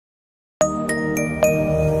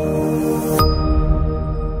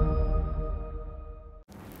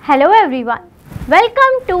Hello everyone,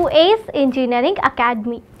 welcome to ACE Engineering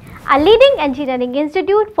Academy, a leading engineering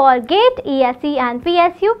institute for GATE, ESE and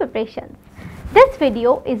PSU preparations. This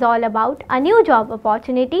video is all about a new job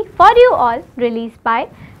opportunity for you all released by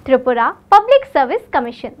Tripura Public Service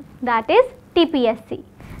Commission, that is TPSC.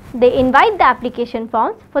 They invite the application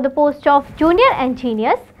forms for the post of junior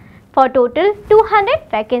engineers for total 200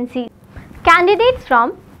 vacancies. Candidates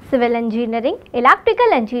from civil engineering,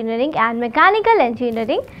 electrical engineering and mechanical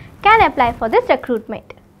engineering can apply for this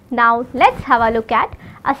recruitment. Now let's have a look at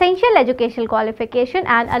essential educational qualification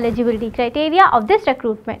and eligibility criteria of this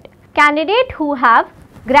recruitment. Candidates who have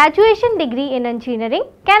graduation degree in engineering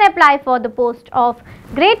can apply for the post of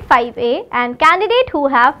grade 5A, and candidates who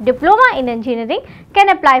have diploma in engineering can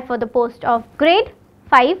apply for the post of grade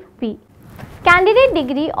 5B. Candidate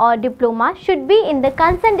degree or diploma should be in the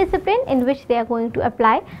concerned discipline in which they are going to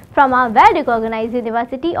apply from a well-recognized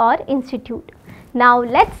university or institute. Now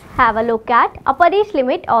let's have a look at upper age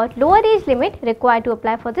limit or lower age limit required to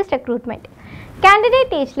apply for this recruitment.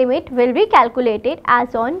 Candidate age limit will be calculated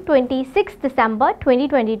as on 26 December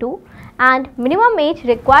 2022 and minimum age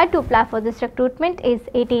required to apply for this recruitment is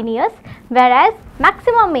 18 years, whereas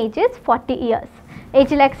maximum age is 40 years.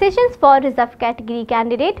 Age relaxations for reserved category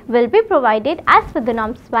candidate will be provided as per the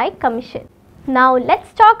norms by Commission. Now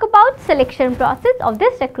let's talk about selection process of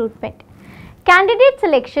this recruitment. Candidate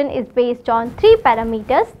selection is based on three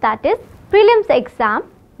parameters, that is prelims exam,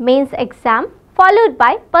 mains exam, followed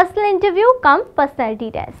by personal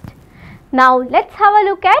interview-cum-personality test. Now let's have a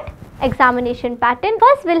look at examination pattern.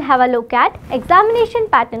 First we'll have a look at examination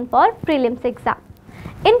pattern for prelims exam.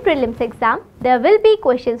 In prelims exam, there will be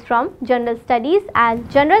questions from general studies and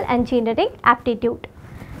general engineering aptitude.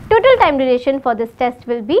 Total time duration for this test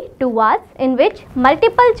will be 2 hours, in which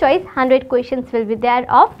multiple choice 100 questions will be there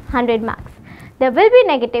of 100 marks. There will be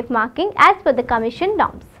negative marking as per the Commission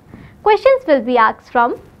norms. Questions will be asked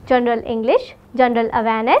from general English, general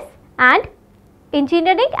awareness and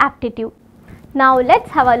engineering aptitude. Now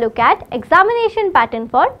let's have a look at examination pattern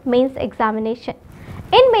for mains examination.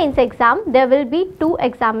 In mains exam, there will be two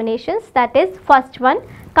examinations, that is first one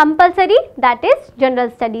compulsory, that is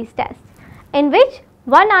general studies test, in which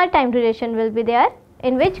 1 hour time duration will be there,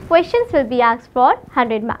 in which questions will be asked for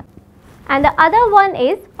 100 marks. And the other one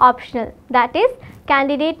is optional, that is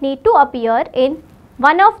candidate need to appear in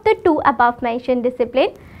one of the two above mentioned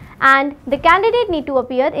discipline and the candidate need to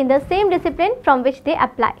appear in the same discipline from which they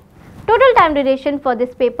apply. Total time duration for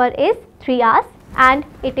this paper is 3 hours and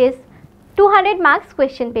it is 200 marks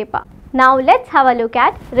question paper. Now let's have a look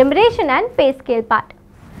at remuneration and pay scale part.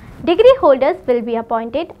 Degree holders will be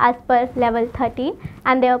appointed as per level 13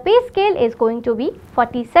 and their pay scale is going to be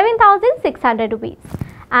 47,600 rupees.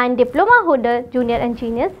 And diploma holder junior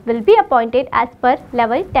engineers will be appointed as per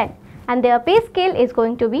level 10 and their pay scale is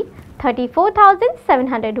going to be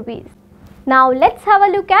 34,700 rupees. Now let's have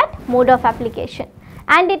a look at mode of application,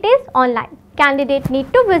 and it is online. Candidate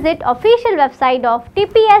need to visit official website of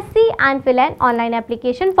TPSC and fill an online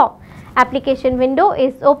application form. Application window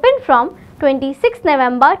is open from 26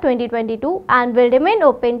 November 2022 and will remain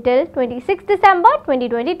open till 26 December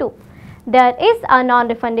 2022. There is a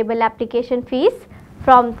non-refundable application fees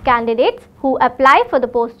from candidates who apply for the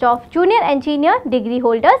post of junior engineer degree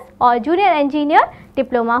holders or junior engineer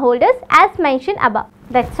diploma holders as mentioned above.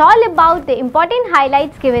 That's all about the important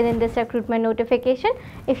highlights given in this recruitment notification.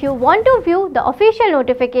 If you want to view the official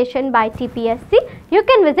notification by TPSC, you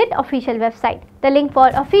can visit official website. The link for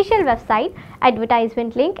official website,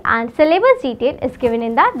 advertisement link and syllabus detail is given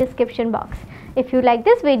in the description box. If you like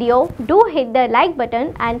this video, do hit the like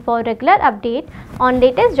button, and for regular update on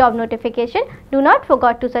latest job notification, do not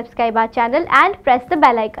forget to subscribe our channel and press the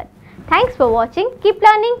bell icon. Thanks for watching. Keep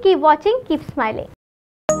learning, keep watching, keep smiling.